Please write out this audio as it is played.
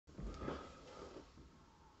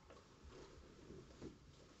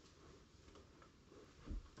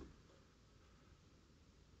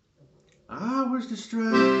was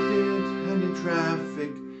distracted and in traffic.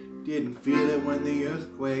 Didn't feel it when the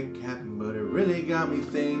earthquake happened, but it really got me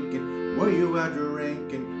thinking. Were you out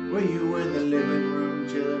drinking? Were you in the living room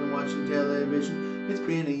chilling, watching television? It's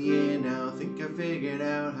been a year now, I think I figured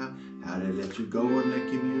out how to let you go and let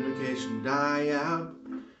communication die out.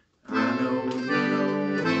 I know, we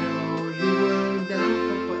know you were down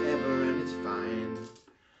for forever and it's fine.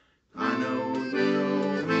 I know, we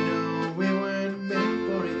know we weren't meant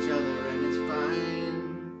for each other and it's fine.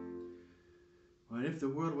 What if the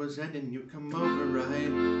world was ending, you come over,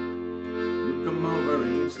 right? You come over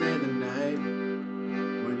and you stay the night.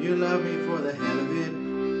 Would you love me for the hell of it?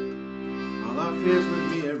 All our fears would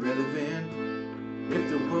be irrelevant. If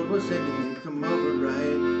the world was ending, you come over,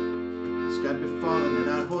 right? The sky'd be falling and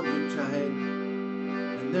I'd hold you tight.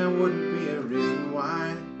 And there wouldn't be a reason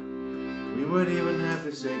why we would even have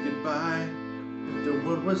to say goodbye. If the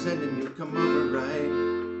world was ending, you'd come over, right?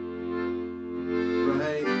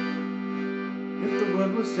 Right. If the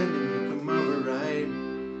world was ending, you'd come over, right?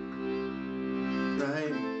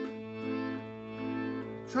 Right.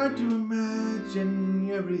 Tried to imagine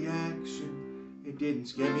your reaction. It didn't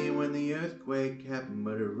scare me when the earthquake happened,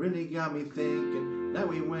 but it really got me thinking. That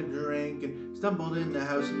we went drinking, stumbled in the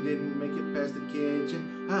house and didn't make it past the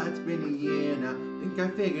kitchen. It's been a year now, think I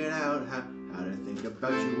figured out how to think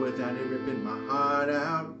about you without it ripping my heart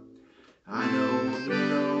out. I know, we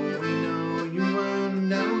know you weren't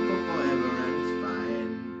down for forever and it's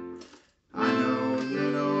fine. I know,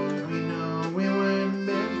 we know we weren't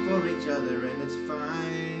meant for each other and it's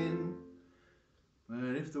fine.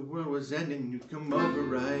 But if the world was ending, you'd come over,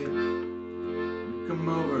 right? You'd come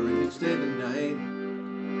over and you'd stay the night.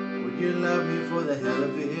 Would you love me for the hell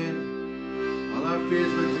of it? All our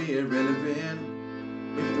fears would be irrelevant.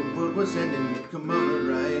 If the world was ending, you'd come over,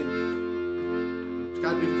 right? The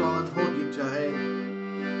sky'd be falling, hold you tight.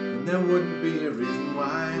 And there wouldn't be a reason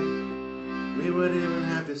why we would even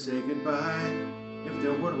have to say goodbye. If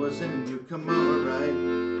the world was ending, you'd come over, right?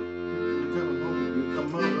 You'd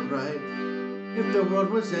come over, right? If the world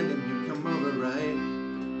was ending, you'd come over, right?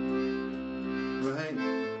 Right?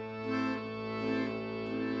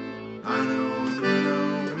 I know,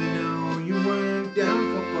 we know you weren't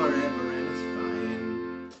down for forever and it's fine.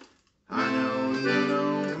 I know,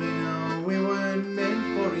 we know we weren't meant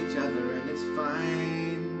for each other and it's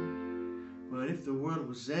fine. But if the world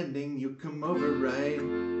was ending, you'd come over, right?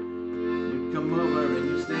 You'd come over and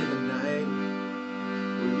you'd stay the night.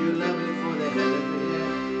 Would you love me for the hell of it?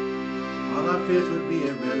 All our fears would be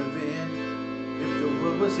irrelevant. If the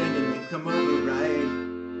world was ending, you'd come over, right?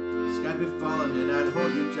 The sky'd be falling and I'd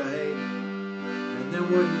hold you tight. And there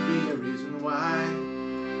wouldn't be a reason why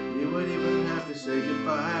we would even have to say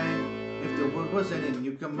goodbye. If the world was ending,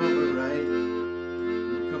 you'd come over, right?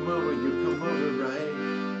 You'd come over, right?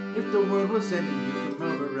 If the world was ending, you'd come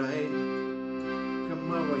over, right?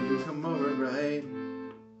 Come over, you'd come over, right?